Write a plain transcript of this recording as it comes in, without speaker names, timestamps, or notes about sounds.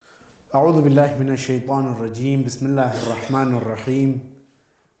أعوذ بالله من الشيطان الرجيم بسم الله الرحمن الرحيم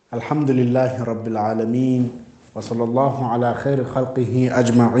الحمد لله رب العالمين وصلى الله على خير خلقه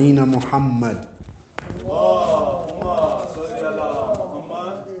أجمعين محمد اللهم صل على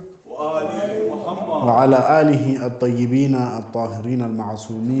محمد وآل محمد وعلى آله الطيبين الطاهرين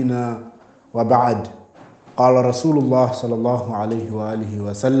المعصومين وبعد قال رسول الله صلى الله عليه وآله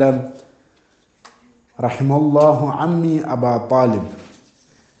وسلم رحم الله عمي أبا طالب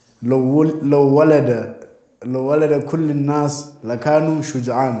لو ولد كل الناس لكانوا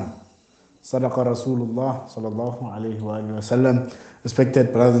شجعانا صدق رسول الله صلى الله عليه وآله وسلم.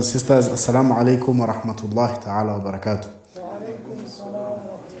 Respected brothers and sisters, Assalamu alaikum wa rahmatullahi ta'ala wa barakatuh.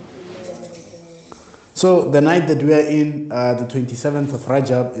 So the night that we are in, the 27th of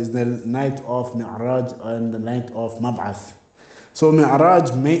Rajab, is the night of Mi'raj and the night of Mab'ath. So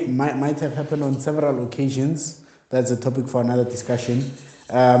Mi'raj might have happened on several occasions. That's a topic for another discussion.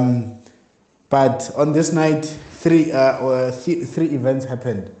 But on this night, three events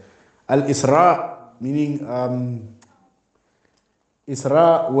happened. Al-Isra, meaning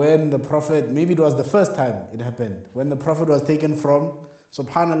Isra, when the Prophet, maybe it was the first time it happened, when the Prophet was taken from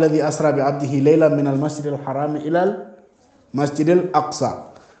Subhanalladhi asra bi'abdihi layla min al-masjid al-haram ila al-masjid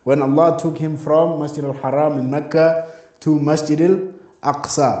al-aqsa. When Allah took him from Masjid al-Haram in Mecca to Masjid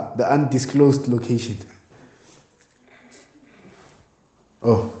al-Aqsa, the undisclosed location.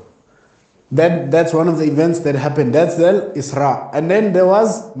 Oh, that's one of the events that happened. That's the Isra. And then there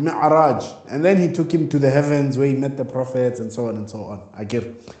was Mi'raj. And then he took him to the heavens where he met the prophets and so on and so on.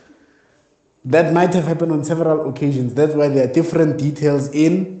 Agir. That might have happened on several occasions. That's why there are different details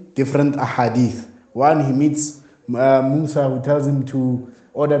in different ahadith. One, he meets Musa, who tells him to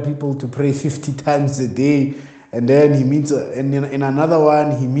order people to pray 50 times a day. And then he meets, and in another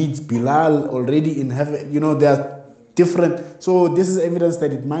one, he meets Bilal already in heaven. You know, there are different. So this is evidence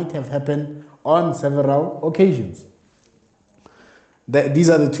that it might have happened on several occasions. These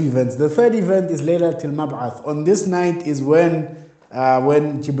are the two events. The third event is Laylatul Mab'ath. On this night is when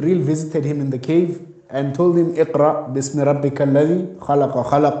Jibril visited him in the cave and told him, Iqra bismi rabbika alladhi khalaqa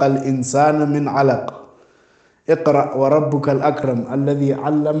khalaqal insana min alaq. Iqra wa rabbuka al-akram alladhi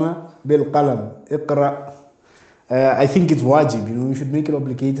allama bil qalam. Iqra. I think it's wajib, we should make it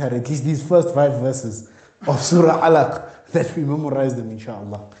obligatory, at least these first 5 verses of Surah Alaq, that we memorize them,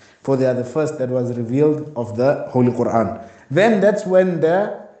 inshallah. For they are the first that was revealed of the Holy Quran. Then that's when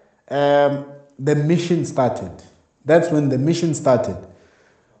the mission started. That's when the mission started.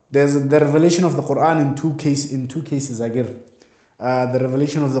 There's the revelation of the Quran in two cases, Agir. The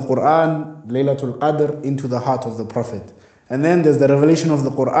revelation of the Quran, Laylatul Qadr, into the heart of the Prophet. And then there's the revelation of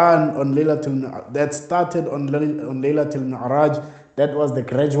the Quran on Laylatul, that started on Laylatul Mi'raj. That was the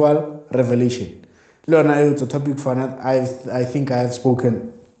gradual revelation. It's a topic for another. I think I have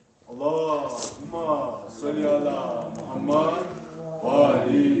spoken. Allahumma salli ala Muhammad wa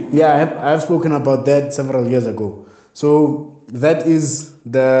ali. Yeah, I have spoken about that several years ago. So that is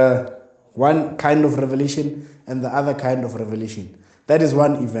the one kind of revelation and the other kind of revelation. That is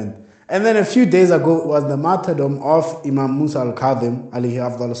one event. And then a few days ago was the martyrdom of Imam Musa al-Kadhim, alayhi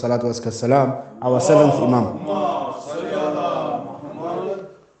afdalu salatu wassalam, our 7th Imam.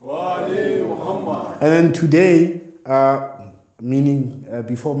 And then today, meaning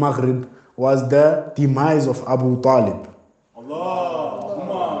before Maghrib, was the demise of Abu Talib.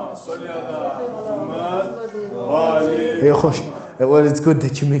 Allahumma salli ala Muhammad wa ali. Well, it's good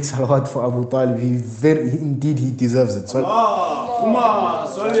that you make salawat for Abu Talib. Indeed, he deserves it. So, Allahumma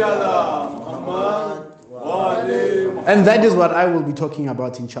salli ala Muhammad wa ali. And that is what I will be talking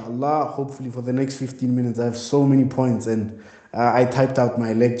about, inshallah. Hopefully for the next 15 minutes. I have so many points and I typed out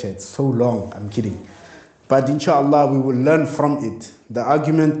my lecture. It's so long. I'm kidding. But inshallah, we will learn from it. The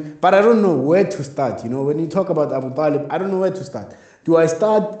argument. But I don't know where to start. When you talk about Abu Talib, I don't know where to start. Do I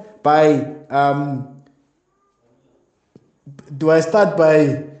start by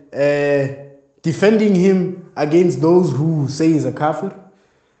defending him against those who say he's a kafir?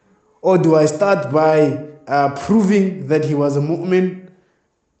 Or do I start by proving that he was a mu'min,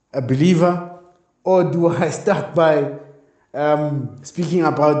 a believer? Or do I start by speaking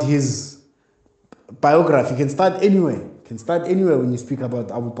about his biography? You can start anywhere. When you speak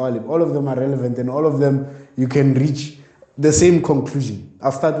about Abu Talib. All of them are relevant and all of them you can reach the same conclusion.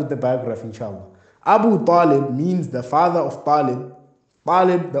 I'll start with the biography, inshallah. Abu Talib means the father of Talib.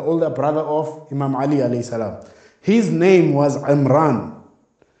 Talib, the older brother of Imam Ali alayhi salam. His name was Imran.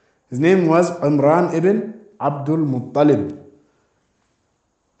 His name was Imran ibn Abdul Muttalib.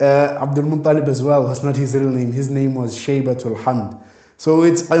 Abdul Muttalib as well was not his real name. His name was Shaybatul Hamd. So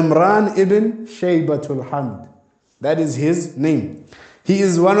it's Imran ibn Shaybatul Hamd. That is his name. He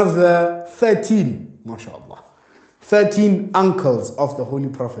is one of the 13, mashallah, 13 uncles of the Holy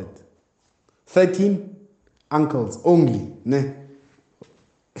Prophet. 13 uncles only. Ne?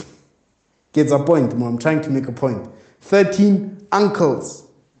 Gets a point, I'm trying to make a point. 13 uncles.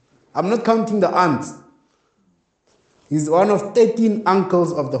 I'm not counting the aunts. He's one of 13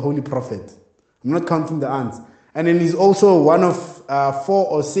 uncles of the Holy Prophet. I'm not counting the aunts. And then he's also one of 4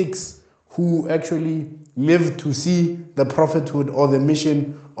 or 6 who actually lived to see the prophethood or the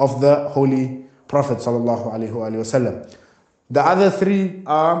mission of the Holy Prophet sallallahu alaihi wasallam. The other 3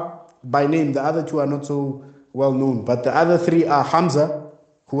 are by name. The other 2 are not so well known. But the other 3 are Hamza,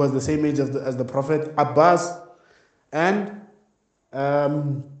 who was the same age as the Prophet, Abbas, and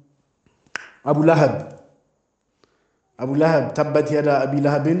Abu Lahab. Abu Lahab, Tabbat yada Abi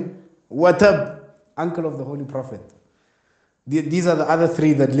Lahabin, Watab, uncle of the Holy Prophet. These are the other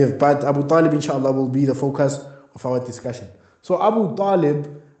 3 that live, but Abu Talib, inshallah, will be the focus of our discussion. So Abu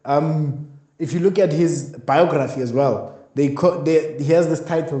Talib, if you look at his biography as well, he has this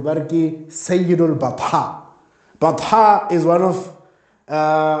title, Barki Sayyidul Batha. Batha is one of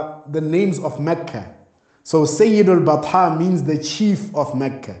the names of Mecca. So Sayyidul Batha means the chief of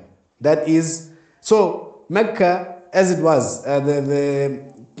Mecca. That is, so Mecca, as it was,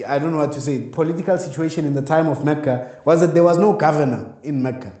 I don't know what to say, political situation in the time of Mecca was that there was no governor in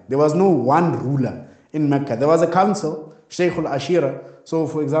Mecca. There was no one ruler in Mecca. There was a council, Shaykh al-Ashira. So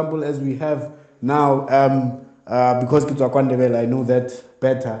for example, as we have now, because Kitwakwandebele, I know that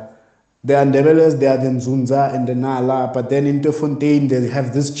better. The Andebelers, they are the Nzunza and the Nala, but then in Tefontaine, they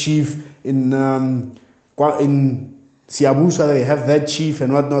have this chief. In Siabusa, they have that chief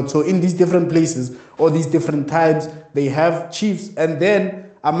and whatnot. So in these different places, or these different tribes, they have chiefs. And then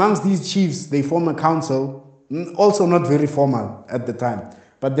amongst these chiefs, they form a council, also not very formal at the time.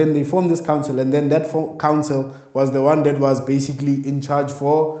 But then they formed this council, and then that council was the one that was basically in charge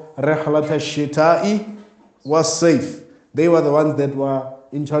for Rihlat al-Shita'i was safe. They were the ones that were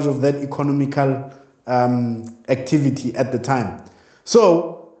in charge of that economical activity at the time.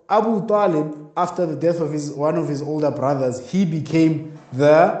 So Abu Talib, after the death of one of his older brothers, he became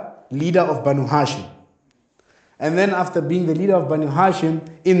the leader of Banu Hashim. And then after being the leader of Banu Hashim,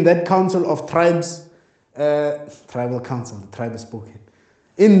 in that council of tribes, tribal council, the tribe is spoken.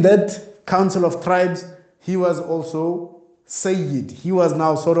 In that council of tribes, he was also Sayyid. He was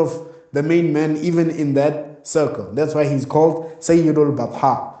now sort of the main man even in that circle. That's why he's called Sayyidul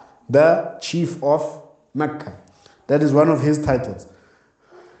Batha, the chief of Mecca. That is one of his titles.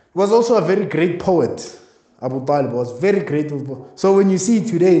 He was also a very great poet. Abu Talib was very great. So when you see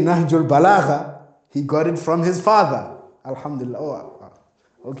today Nahjul Balagha, he got it from his father. Alhamdulillah. Oh,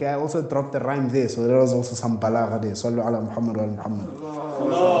 okay, I also dropped the rhyme there, so there was also some balagha there. Sallu ala Muhammad wa ala Muhammad.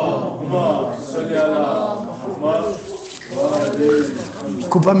 Allahumma salli ala Muhammad wa ala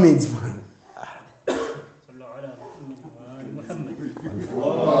Kupa means man. Sallu ala Muhammad.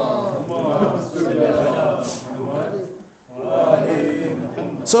 Allahumma salli ala Muhammad wa ala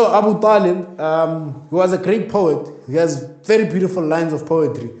Muhammad. So Abu Talib, he was a great poet. He has very beautiful lines of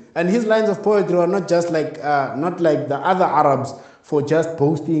poetry. And his lines of poetry are not just like, not like the other Arabs for just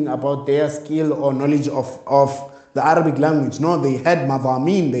boasting about their skill or knowledge of the Arabic language. No, they had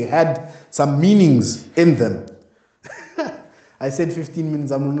madameen, they had some meanings in them. I said 15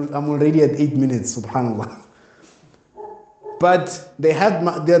 minutes, I'm already at 8 minutes, subhanAllah. But they had,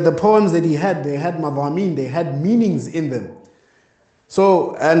 the poems that he had, they had madameen, they had meanings in them.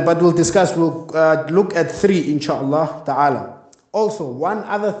 So, but we'll discuss, we'll look at 3, inshallah ta'ala. Also, one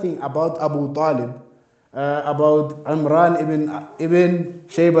other thing about Abu Talib, about Imran ibn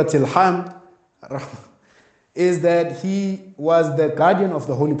Shaybat al-Hamd, is that he was the guardian of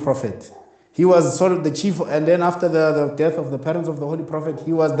the Holy Prophet. He was sort of the chief, and then after the death of the parents of the Holy Prophet,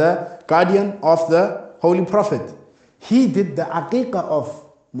 he was the guardian of the Holy Prophet. He did the aqiqah of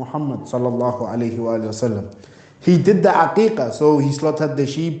Muhammad sallallahu alayhi wa sallam. He did the aqiqah, so he slaughtered the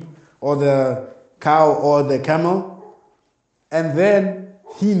sheep or the cow or the camel. And then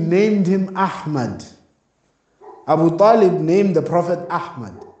he named him Ahmad. Abu Talib named the Prophet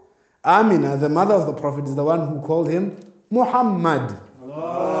Ahmad. Amina, the mother of the Prophet, is the one who called him Muhammad.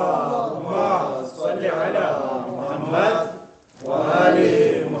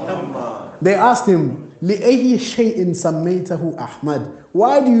 They asked him, لِأَيِّ شَيْءٍ سَمَّيْتَهُ Ahmad.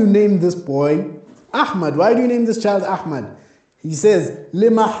 Why do you name this boy Ahmad? Why do you name this child Ahmad? He says,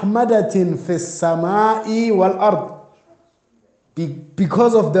 لِمَحْمَدَةٍ فِي السَّمَاءِ وَالْأَرْضِ.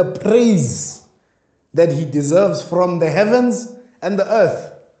 Because of the praise that he deserves from the heavens and the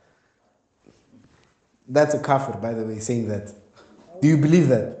earth. That's a kafir, by the way, saying that. Do you believe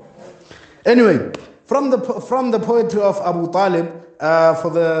that? Anyway, from the poetry of Abu Talib,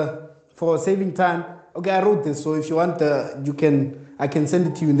 for saving time, okay, I wrote this, so if you want, I can send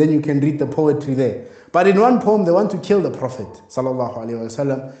it to you, and then you can read the poetry there. But in one poem, they want to kill the Prophet, sallallahu alaihi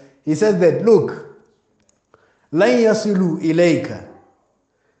wasallam. He says that, look, لن يصلوا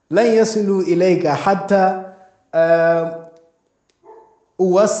إليك حتى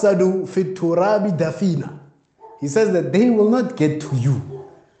أوسدوا في التراب دفينا. He says that they will not get to you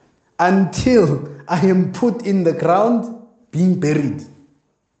until I am put in the ground being buried.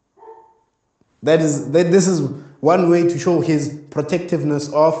 This is one way to show his protectiveness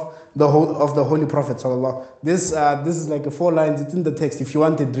of the Holy Prophet sallallahu. This is like 4 lines. It's in the text. If you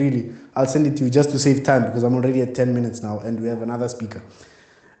want it really, I'll send it to you just to save time, because I'm already at 10 minutes now and we have another speaker.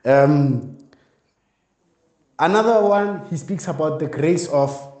 Another one, he speaks about the grace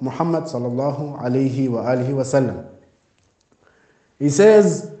of Muhammad sallallahu alayhi wa alihi wasallam. He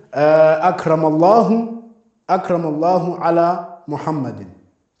says, akramallahu ala Muhammadin.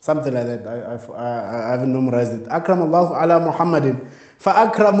 Something like that. I haven't memorized it. Akramallahu ala Muhammadin.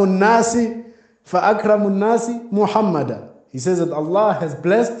 Fa'akramun nasi Muhammadan. He says that Allah has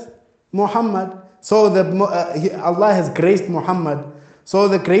blessed Muhammad, so that Allah has graced Muhammad. So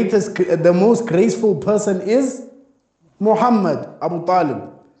the most graceful person is Muhammad, Abu Talib,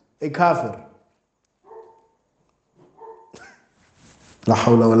 a kafir. La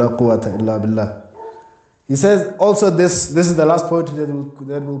hawla wa la quwwata illa billah. He says also this is the last poetry that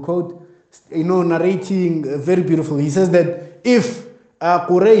we'll quote, narrating very beautiful. He says that if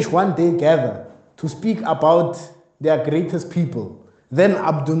Quraysh one day gather to speak about their greatest people, then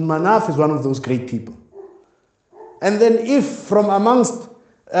Abdul Manaf is one of those great people. And then if from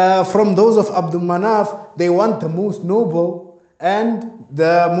those of Abdul Manaf, they want the most noble and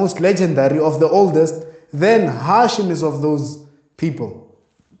the most legendary of the oldest, then Hashim is of those people.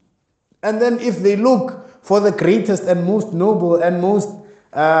 And then if they look for the greatest and most noble and most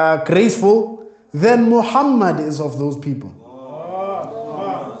graceful, then Muhammad is of those people.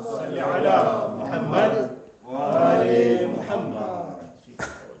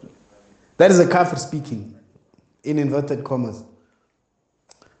 That is a kafir speaking, in inverted commas.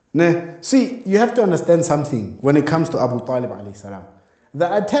 Now, see, you have to understand something when it comes to Abu Talib alayhi salam.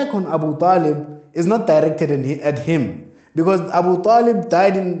 The attack on Abu Talib is not directed at him, because Abu Talib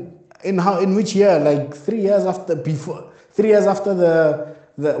died in which year? Like 3 years after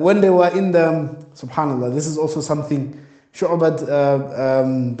when they were in the, subhanallah, this is also something, Shu'bat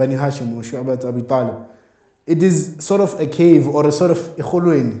Bani Hashim or Shu'bat Abu Talib. It is sort of a cave or a sort of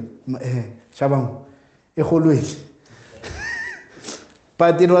ikhuluin, Shabam, ikhuluin.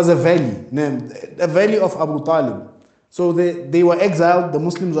 But it was a valley, a valley of Abu Talib. So they were exiled, the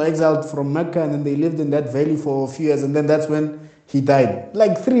Muslims were exiled from Mecca, and then they lived in that valley for a few years, and then that's when he died.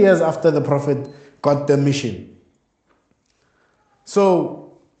 Like 3 years after the Prophet got the mission.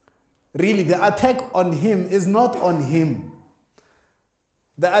 So, really, the attack on him is not on him.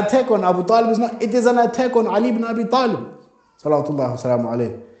 The attack on Abu Talib is not, it is an attack on Ali ibn Abi Talib. Salawatullah wa salamu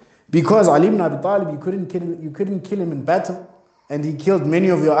alayhi. Because Ali ibn Abi Talib, you couldn't kill him in battle, and he killed many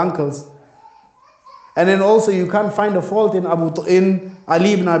of your uncles. And then also you can't find a fault in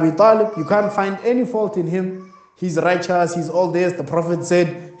Ali ibn Abi Talib. You can't find any fault in him. He's righteous, he's all this. The Prophet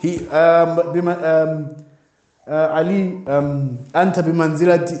said, Ali,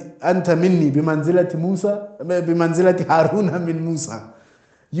 anta minni bimanzilati Musa, bimanzilati Haruna min Musa.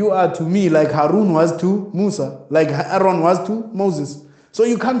 You are to me like Harun was to Musa, like Aaron was to Moses. So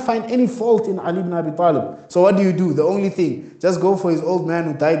you can't find any fault in Ali ibn Abi Talib. So what do? The only thing, just go for his old man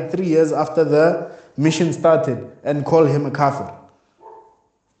who died 3 years after the mission started and call him a kafir.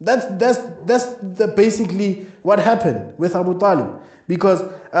 That's basically what happened with Abu Talib. Because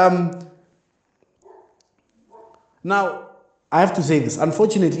now I have to say this.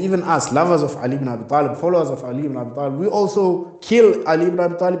 Unfortunately, even us, lovers of Ali ibn Abi Talib, followers of Ali ibn Abi Talib, we also kill Ali ibn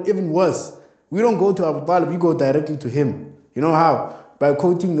Abi Talib even worse. We don't go to Abu Talib, we go directly to him. You know how? By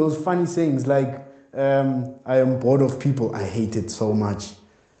quoting those funny sayings like, I am bored of people. I hate it so much.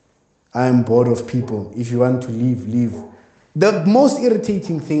 I am bored of people. If you want to leave, leave. The most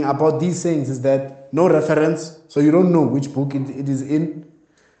irritating thing about these sayings is that no reference, so you don't know which book it is in.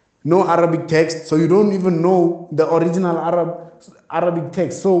 No Arabic text, so you don't even know the original Arabic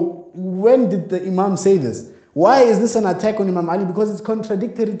text. So when did the Imam say this? Why is this an attack on Imam Ali? Because it's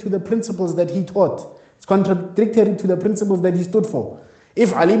contradictory to the principles that he taught. It's contradictory to the principles that he stood for.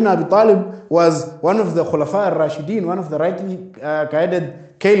 If Ali ibn Abi Talib was one of the Khulafa al-Rashidin, one of the rightly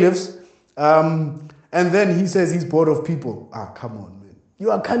guided caliphs, and then he says he's bored of people. Come on, man.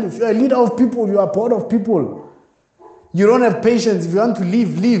 You are caliph, you are a leader of people, you are bored of people. You don't have patience. If you want to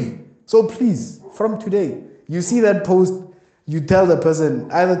leave, leave. So please, from today, you see that post, you tell the person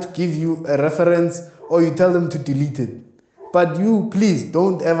either to give you a reference or you tell them to delete it. But you, please,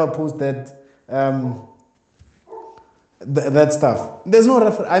 don't ever post that that stuff. There's no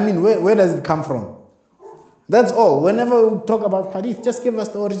reference. I mean, where does it come from? That's all. Whenever we talk about hadith, just give us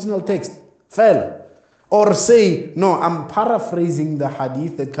the original text. Fail. Or say, no, I'm paraphrasing the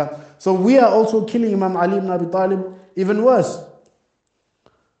hadith that comes. So we are also killing Imam Ali ibn Abi Talib even worse.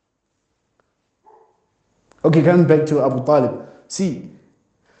 Okay, coming back to Abu Talib. See,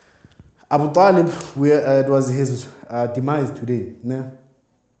 Abu Talib, it was his demise today. No?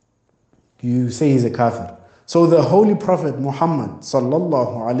 You say he's a kafir. So the Holy Prophet Muhammad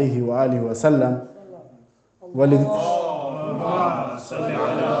sallallahu alayhi wa alihi wa sallam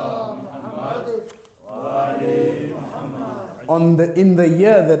in the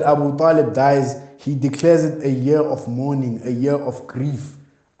year that Abu Talib dies, he declares it a year of mourning, a year of grief.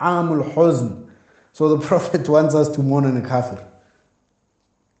 Amul Huzn. So the Prophet wants us to mourn on a kafir.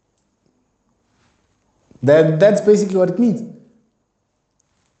 That's basically what it means.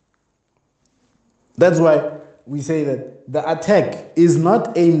 That's why we say that the attack is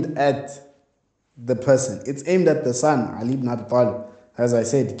not aimed at the person. It's aimed at the son, Ali ibn Abi Talib. As I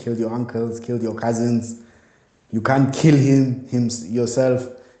said, killed your uncles, killed your cousins. You can't kill him yourself.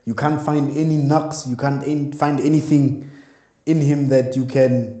 You can't find any naqs. You can't find anything in him that you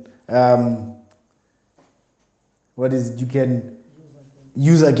can you can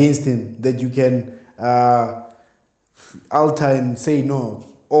use against him, that you can alter and say no,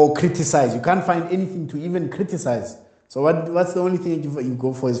 or criticize. You can't find anything to even criticize. So what's the only thing you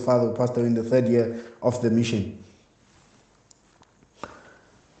go for? His father who passed away in the 3rd year of the mission.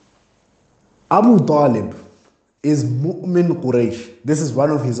 Abu Talib is Mu'min Quraysh. This is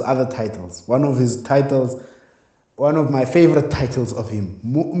one of his other titles. One of my favorite titles of him.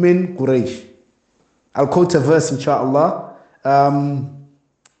 Mu'min Quraysh. I'll quote a verse, inshallah.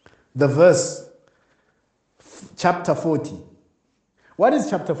 The verse, chapter 40. What is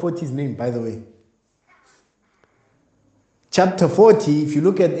chapter 40's name, by the way? Chapter 40, if you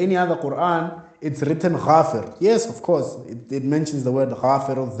look at any other Quran, it's written Ghafir. Yes, of course, it mentions the word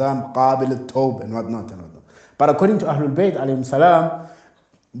Ghafir al-Dhanb, Qabil al-Tawb, and whatnot. But according to Ahlul Bayt, alayhim salam,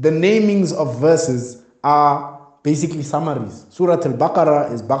 the namings of verses are basically summaries. Surah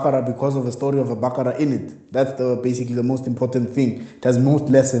Al-Baqarah is Baqarah because of the story of a Baqarah in it. That's basically the most important thing. It has most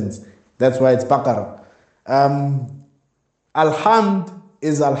lessons. That's why it's Baqarah. Alhamd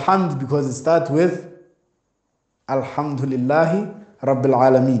is Alhamd because it starts with Alhamdulillahi Rabbil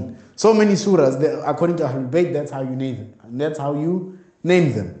Alameen. So many surahs, according to Ahlul Bayt, that's how you name them. And that's how you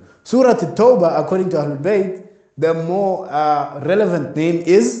name them. Surah At-Tawbah, according to Ahlul Bayt, the more relevant name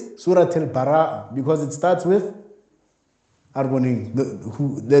is Surah Al-Bara'ah because it starts with Arboning.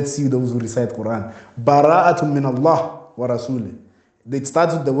 Let's see those who recite Quran. Bara'atun min Allah wa Rasulih. It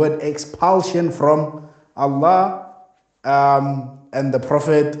starts with the word expulsion from Allah and the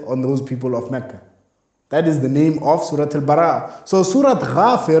Prophet on those people of Mecca. That is the name of Surah Al-Bara'ah. So Surah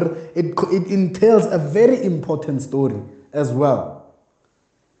Ghafir, it entails a very important story as well.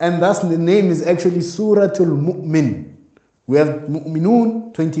 And thus the name is actually Suratul Mu'min. We have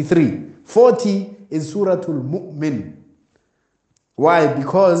Mu'minun 23. 40 is Suratul Mu'min. Why?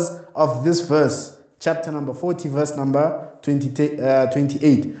 Because of this verse, chapter number 40, verse number 28.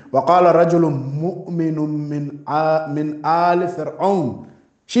 وَقَالَ رَجُلٌ مُؤْمِنٌ مِنْ آلِ فِرْعَوْنَ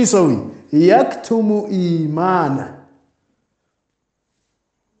Shisawi yaktumu imana.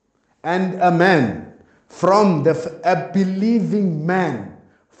 And a man from a believing man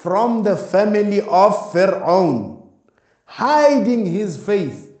from the family of Fir'aun, hiding his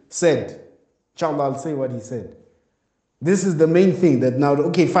faith, said, inshallah, I'll say what he said. This is the main thing that now,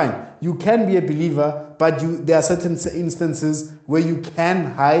 okay, fine, you can be a believer, but there are certain instances where you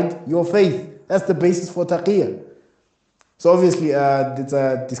can hide your faith. That's the basis for taqiyya. So obviously, it's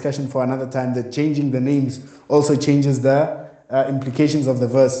a discussion for another time that changing the names also changes the implications of the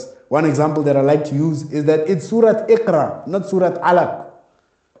verse. One example that I like to use is that it's Surat Iqra, not Surat Alaq.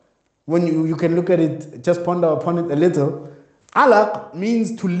 When you can look at it, just ponder upon it a little. Alaq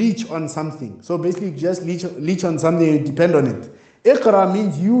means to leech on something. So basically, just leech on something and depend on it. Iqra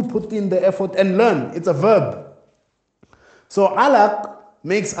means you put in the effort and learn. It's a verb. So alaq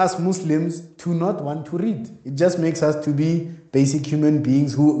makes us Muslims to not want to read. It just makes us to be basic human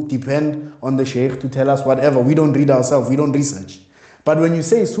beings who depend on the sheikh to tell us whatever. We don't read ourselves, we don't research. But when you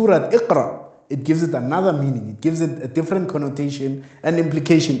say Surat Iqra, it gives it another meaning. It gives it a different connotation and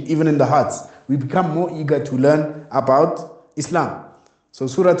implication even in the hearts. We become more eager to learn about Islam. So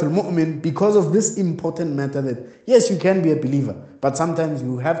Surah Al-Mu'min, because of this important matter that, yes, you can be a believer, but sometimes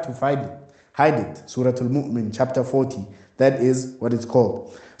you have to hide it. Surah Al-Mu'min, chapter 40. That is what it's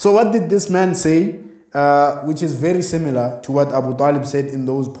called. So what did this man say, which is very similar to what Abu Talib said in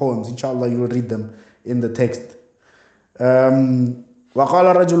those poems? Inshallah, you will read them in the text. وقال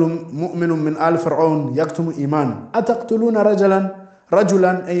رجل مؤمن من آل فرعون يكتم إيمان أتقتلون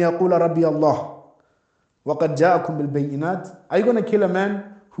رجلا أن يقول ربي الله وقد جاءكم بالبينات. Are you going to kill a man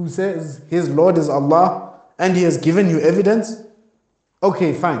who says his Lord is Allah and he has given you evidence?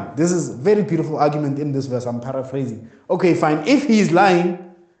 Okay, fine. This is a very beautiful argument in this verse. I'm paraphrasing. Okay, fine. If he is lying,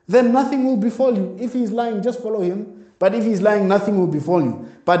 then nothing will befall you. If he is lying, just follow him. But if he is lying, nothing will befall you.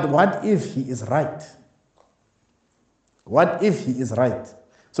 But what if he is right? What if he is right?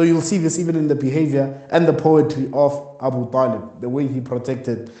 So you'll see this even in the behavior and the poetry of Abu Talib, the way he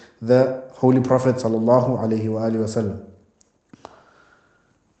protected the Holy Prophet sallallahu alaihi wasallam.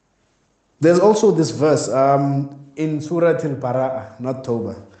 There's also this verse in Surah Al-Bara'ah, not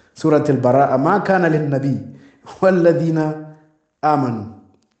Tawbah. Surah Al-Bara'ah, ما كان للنبي والذين آمنوا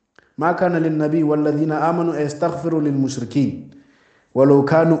ما كان للنبي والذين آمنوا يستغفروا للمشركين ولو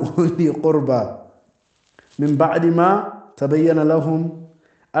كانوا أولي قربى من بعد ما تبين لهم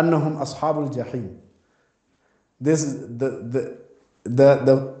أنهم أصحاب الجحيم. This is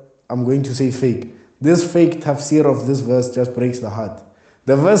the I'm going to say fake. This fake tafsir of this verse just breaks the heart.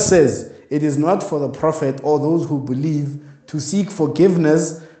 The verse says, it is not for the Prophet or those who believe to seek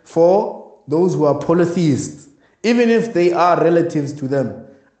forgiveness for those who are polytheists, even if they are relatives to them,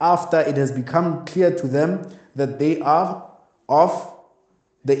 after it has become clear to them that they are of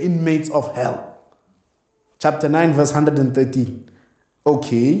the inmates of hell. Chapter 9, verse 113.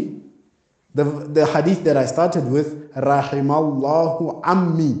 Okay. The hadith that I started with, Rahimallahu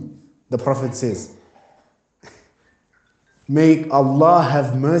Ammi, the Prophet says, may Allah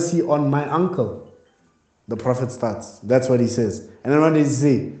have mercy on my uncle. The Prophet starts. That's what he says. And then what does he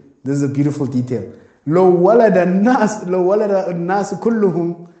say? This is a beautiful detail. لو ولد الناس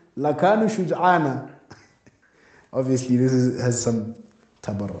كلهم لكانوا شجعانا. Obviously, this has some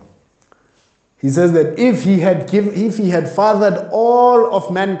tabarra. He says that if he had fathered all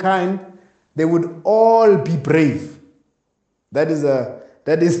of mankind, they would all be brave. That is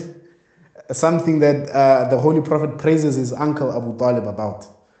something that the Holy Prophet praises his uncle Abu Talib about.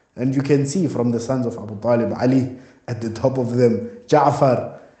 And you can see from the sons of Abu Talib, Ali at the top of them,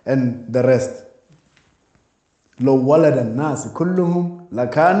 Ja'far and the rest. لو ولد الناس كلهم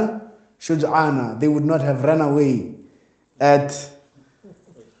لكانوا شجعانا. They would not have run away at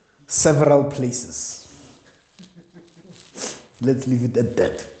several places. Let's leave it at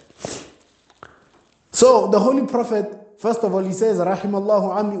that. So the Holy Prophet, first of all, he says,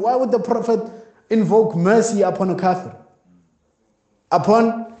 Rahimallahu Ammi. Why would the Prophet invoke mercy upon a kafir?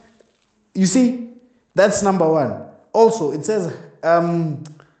 You see, that's number one. Also, it says,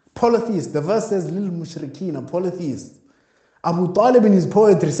 polytheist. The verse says, Lil Mushrikeen, a polytheist. Abu Talib in his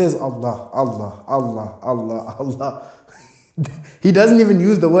poetry says, Allah, Allah, Allah, Allah, Allah. He doesn't even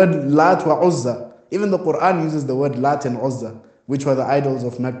use the word Lat wa Uzza. Even the Quran uses the word Lat and Uzza, which were the idols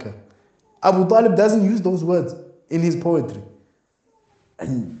of Mecca. Abu Talib doesn't use those words in his poetry.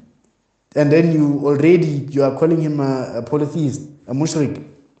 And then you are calling him a polytheist, a mushrik.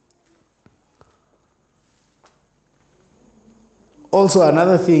 Also,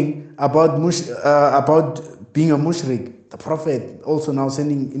 another thing about being a mushrik, the Prophet also now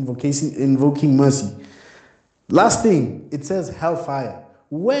invoking mercy. Last thing, it says hellfire.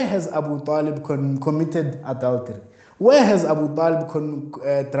 Where has Abu Talib committed adultery? Where has Abu Talib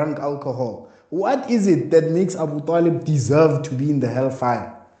drunk alcohol? What is it that makes Abu Talib deserve to be in the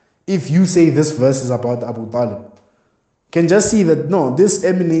hellfire? If you say this verse is about Abu Talib, can just see that no, this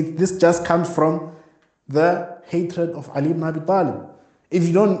just comes from the hatred of Ali ibn Abi Talib. If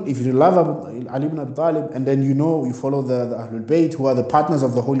you love Ali ibn Abi Talib, and then you follow the Ahlul Bayt, who are the partners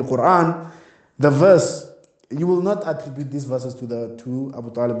of the Holy Quran, the verse, you will not attribute these verses to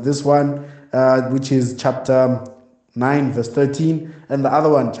Abu Talib. This one, which is chapter 9, verse 13, and the other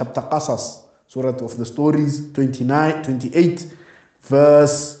one, chapter Qasas, Surah of the Stories, 28,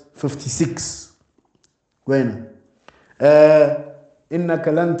 verse 56. When? إِنَّكَ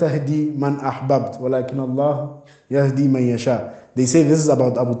لَن تَهْدِي مَنْ أَحْبَبْتَ وَلَكِنَ اللَّهُ يَهْدِي مَنْ يَشَاءُ. They say this is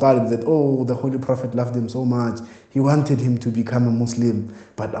about Abu Talib, that the Holy Prophet loved him so much. He wanted him to become a Muslim,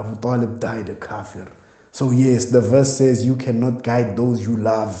 but Abu Talib died a kafir. So yes, the verse says you cannot guide those you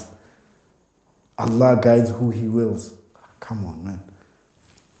love. Allah guides who He wills. Come on, man.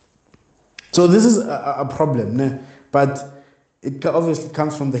 So this is a problem, né? But it obviously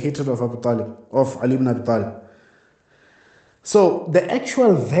comes from the hatred of Abu Talib, of Ali ibn Abi Talib. So the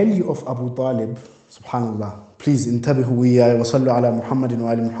actual value of Abu Talib, subhanallah, please intabihu wa sallu ala Muhammadin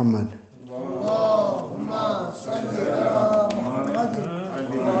wa ali Muhammad. Allahumma salli ala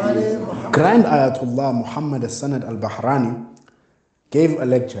Grand Ayatollah Muhammad al-Sanad al-Bahrani gave a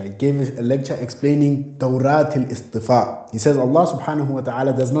lecture. He gave a lecture explaining Tawrat al-Istifa. He says Allah subhanahu wa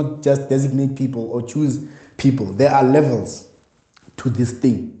ta'ala does not just designate people or choose people. There are levels to this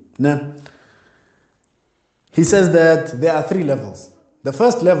thing. Now, he says that there are 3 levels. The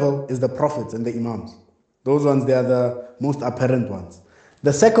first level is the prophets and the imams. Those ones, they are the most apparent ones.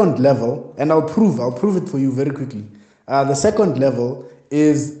 The second level, and I'll prove it for you very quickly. The second level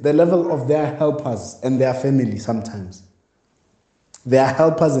is the level of their helpers and their family sometimes. Their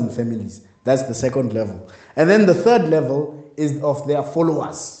helpers and families. That's the second level. And then the third level is of their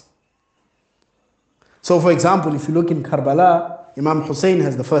followers. So for example, if you look in Karbala, Imam Hussein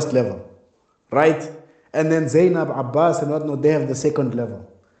has the first level, right? And then Zainab, Abbas and whatnot, they have the second level.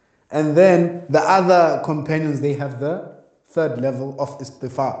 And then the other companions, they have the third level of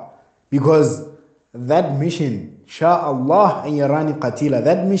istifa. Because that mission, Sha'Allah an yarani qatila,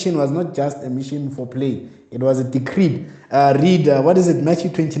 that mission was not just a mission for play. It was a decree. Read, Matthew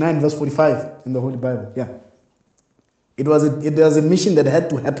 29 verse 45 in the Holy Bible. Yeah. It was a mission that had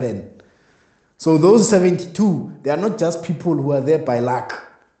to happen. So those 72, they are not just people who are there by luck.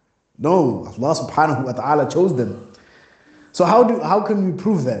 No, Allah subhanahu wa ta'ala chose them. So how can we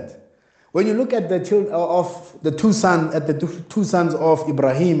prove that? When you look at the children of the two sons of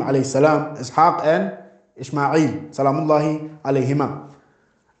Ibrahim alayhi salam, Ishaq and Ishmael, salamullahi alayhima.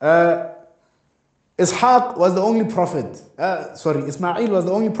 Ishaq was the only prophet. Ismail was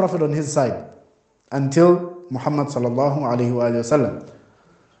the only prophet on his side until Muhammad sallallahu alayhi wa sallam.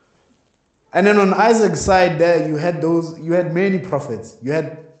 And then on Isaac's side there you had many prophets. You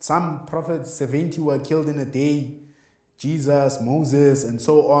had some prophets, 70 were killed in a day. Jesus, Moses, and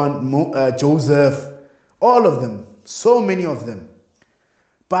so on, Joseph, all of them, so many of them.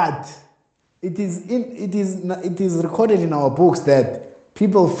 But it is recorded in our books that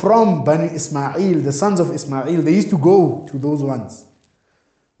people from Bani Ismail, the sons of Ismail, they used to go to those ones.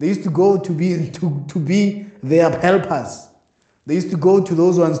 They used to go to be their helpers. They used to go to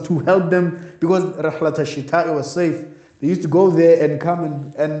those ones to help them because Rahlat al-Shita'i was safe. They used to go there and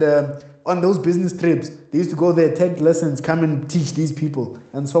come and on those business trips, they used to go there, take lessons, come and teach these people,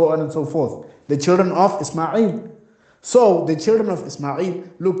 and so on and so forth. The children of Ismail. So the children of Ismail,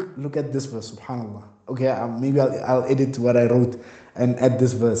 look at this verse, subhanallah. Okay, maybe I'll edit what I wrote and add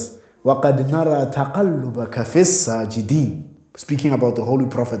this verse. وَقَدْ نَرَى تَقَلُّبَكَ فِي السَّاجِدِينَ. Speaking about the Holy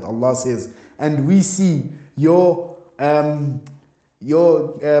Prophet, Allah says, and we see your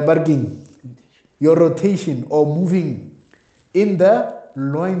rotation or moving in the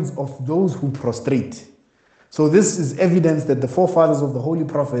loins of those who prostrate. So this is evidence that the forefathers of the Holy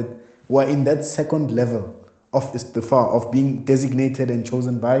Prophet were in that second level of istifa, of being designated and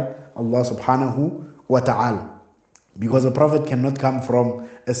chosen by Allah subhanahu wa ta'ala. Because a prophet cannot come from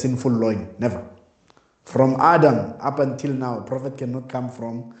a sinful loin, never. From Adam up until now, a prophet cannot come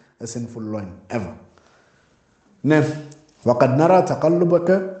from a sinful loin, ever. وَقَدْ نَرَى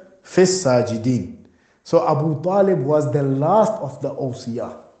تَقَلُّبَكَ فِي السَّاجِدِينَ. So Abu Talib was the last of the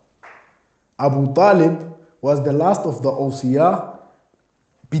Awsiya. Abu Talib was the last of the Awsiya.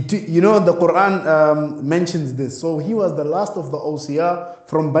 You know, the Quran mentions this. So he was the last of the Awsiya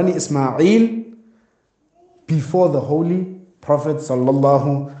from Bani Ismail before the Holy Prophet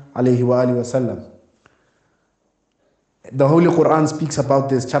sallallahu alayhi wa sallam. The Holy Quran speaks about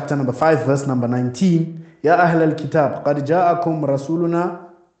this, chapter number 5, verse number 19. Ya ahl al-kitab, qad ja'akum rasuluna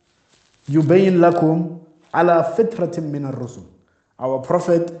yubayin lakum ala fitratin min ar-rusul. Our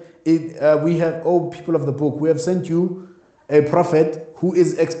prophet, we have, oh people of the book, we have sent you a prophet who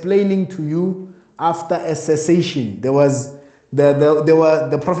is explaining to you after a cessation. The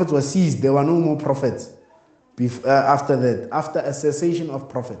prophets were ceased. There were no more prophets after that. After a cessation of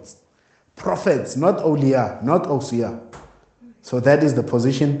prophets. Prophets, not awliya, not awsiya. So that is the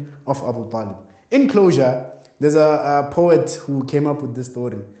position of Abu Talib. In closure, there's a poet who came up with this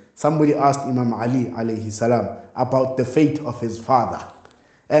story. Somebody asked Imam Ali alayhi salam about the fate of his father.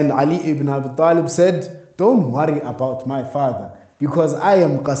 And Ali ibn Abi Talib said, don't worry about my father, because I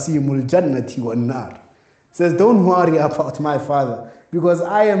am qasimul jannati wan nar. Says, don't worry about my father, because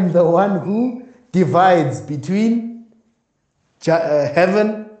I am the one who divides between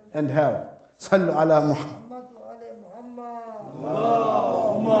heaven and hell. Sallu ala Muhammad.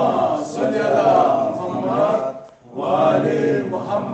 Allahumma salli ala Muhammad wa ali Muhammad.